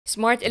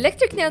Smart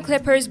Electric Nail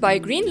Clippers by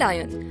Green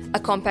Lion, a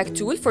compact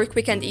tool for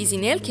quick and easy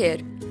nail care.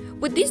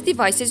 With these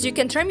devices, you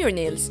can trim your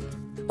nails.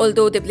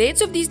 Although the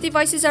blades of these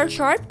devices are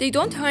sharp, they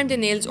don't harm the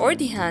nails or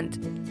the hand.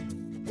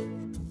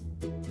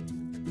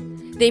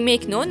 They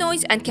make no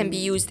noise and can be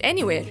used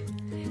anywhere.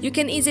 You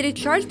can easily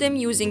charge them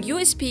using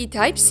USB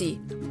Type-C.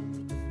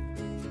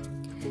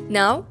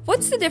 Now,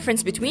 what's the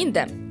difference between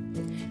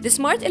them? The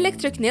Smart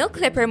Electric Nail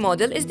Clipper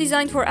model is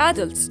designed for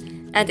adults,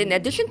 and in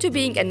addition to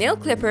being a nail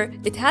clipper,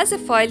 it has a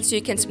file so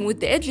you can smooth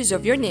the edges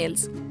of your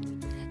nails.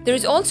 There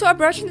is also a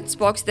brush in its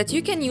box that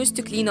you can use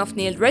to clean off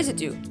nail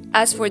residue.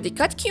 As for the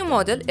CUTQ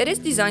model, it is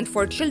designed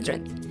for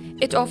children.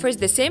 It offers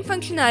the same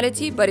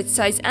functionality, but its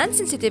size and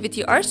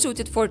sensitivity are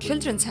suited for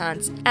children's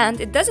hands, and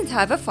it doesn't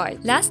have a file.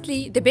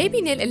 Lastly, the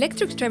Baby Nail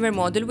Electric Trimmer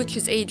model, which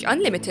is age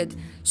unlimited,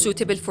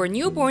 suitable for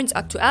newborns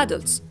up to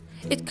adults.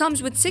 It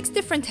comes with 6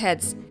 different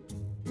heads.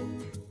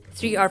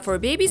 3 are for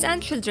babies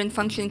and children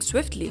functioning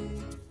swiftly.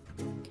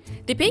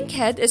 The pink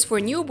head is for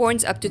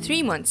newborns up to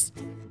 3 months.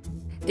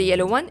 The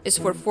yellow one is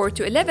for 4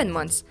 to 11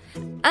 months,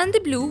 and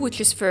the blue, which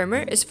is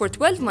firmer, is for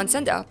 12 months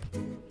and up.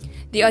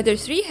 The other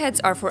 3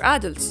 heads are for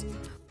adults.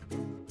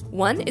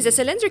 One is a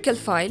cylindrical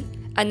file,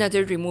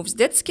 another removes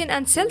dead skin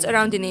and cells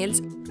around the nails,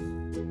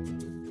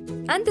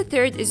 and the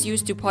third is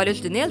used to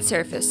polish the nail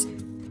surface.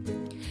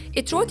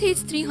 It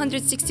rotates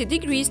 360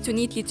 degrees to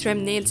neatly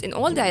trim nails in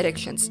all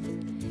directions.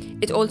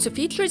 It also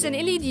features an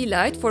LED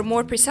light for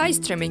more precise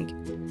trimming.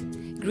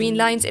 Green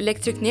Lion's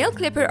electric nail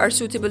clipper are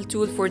suitable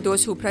tool for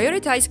those who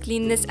prioritize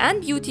cleanliness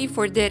and beauty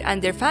for their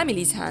and their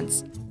family's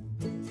hands.